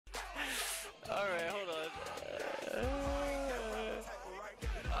Alright, hold on.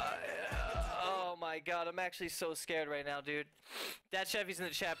 Oh my god, I'm actually so scared right now, dude. Dad Chevy's in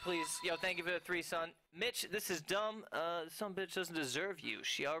the chat, please. Yo, thank you for the 3, son. Mitch, this is dumb. Some bitch doesn't deserve you.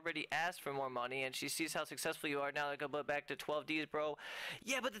 She already asked for more money, and she sees how successful you are now. Like, go back to 12Ds, bro.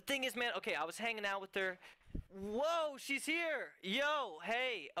 Yeah, but the thing is, man, okay, I was hanging out with her. Whoa, she's here. Yo,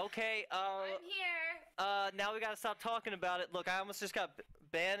 hey, okay, I'm here. now we gotta stop talking about it. Look, I almost just got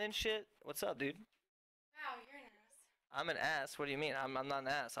banned and shit. What's up, dude? Wow, you're an ass. I'm an ass. What do you mean? I'm not an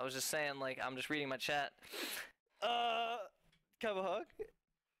ass. I was just saying, like, I'm just reading my chat. Can I have a hug?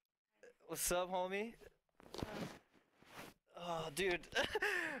 What's up, homie? Oh, dude.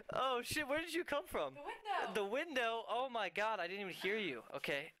 Oh, shit, where did you come from? The window. The window? Oh my god, I didn't even hear you.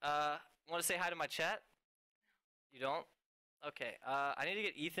 Okay, want to say hi to my chat? You don't? Okay, I need to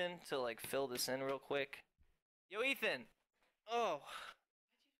get Ethan to, like, fill this in real quick. Yo, Ethan! Oh.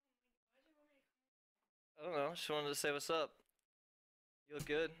 I don't know, just wanted to say what's up. You look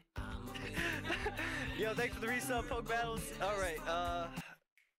good. Yo, thanks for the resub, Poke Battles. Alright,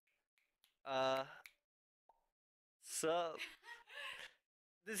 sup?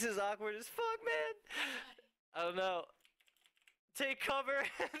 This is awkward as fuck, man. I don't know. Take cover.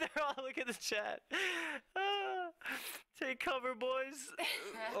 They're all looking at the chat. Take cover, boys.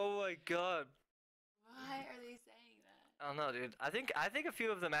 Oh my god. Why are they saying that? I don't know, dude. I think a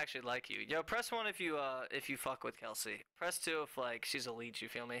few of them actually like you. Yo, press 1 if you fuck with Kelsey. Press 2 if, like, she's a leech, you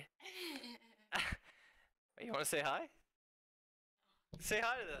feel me? You wanna say hi? Say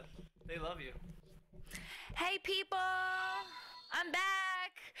hi to them. They love you. Hey people, I'm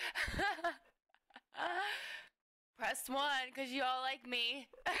back. Press 1 because you all like me.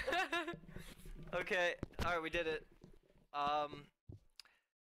 Okay, alright, we did it. Damn.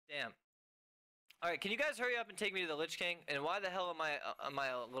 Alright, can you guys hurry up and take me to the Lich King? And why the hell am I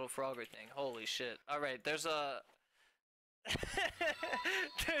a little Frogger thing? Holy shit. Alright, there's a...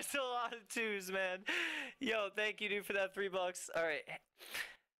 There's a lot of 2s, man. Yo, thank you, dude, for that $3. Alright.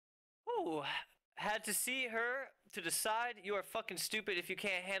 Ooh. Had to see her to decide you are fucking stupid if you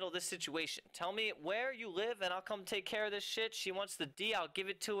can't handle this situation. Tell me where you live and I'll come take care of this shit. She wants the D, I'll give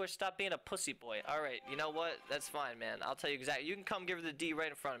it to her. Stop being a pussy boy. Alright, you know what? That's fine, man. I'll tell you exactly. You can come give her the D right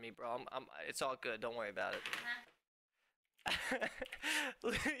in front of me, bro. It's all good. Don't worry about it.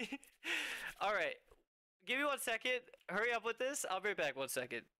 Alright. Give me 1 second. Hurry up with this. I'll be right back 1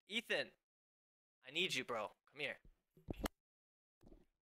 second. Ethan. I need you, bro. Come here.